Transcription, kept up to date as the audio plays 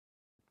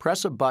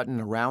Press a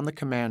button around the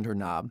commander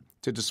knob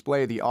to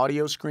display the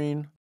audio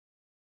screen,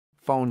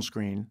 phone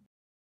screen,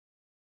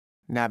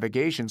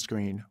 navigation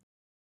screen,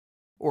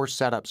 or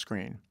setup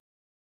screen.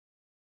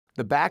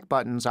 The back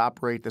buttons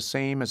operate the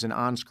same as an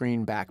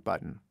on-screen back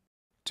button.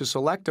 To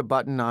select a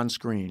button on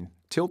screen,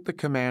 tilt the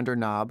commander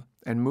knob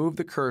and move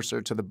the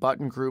cursor to the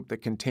button group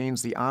that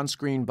contains the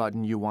on-screen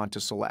button you want to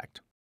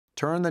select.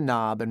 Turn the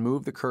knob and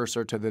move the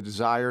cursor to the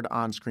desired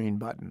on-screen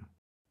button.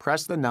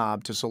 Press the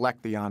knob to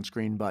select the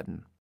on-screen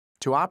button.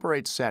 To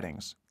operate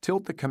settings,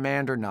 tilt the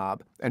commander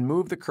knob and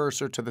move the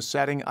cursor to the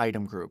setting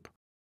item group.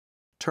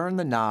 Turn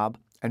the knob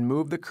and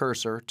move the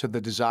cursor to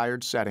the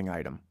desired setting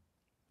item.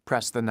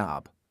 Press the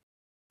knob.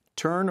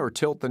 Turn or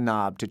tilt the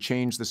knob to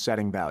change the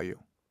setting value.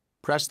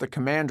 Press the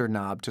commander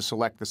knob to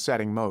select the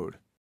setting mode.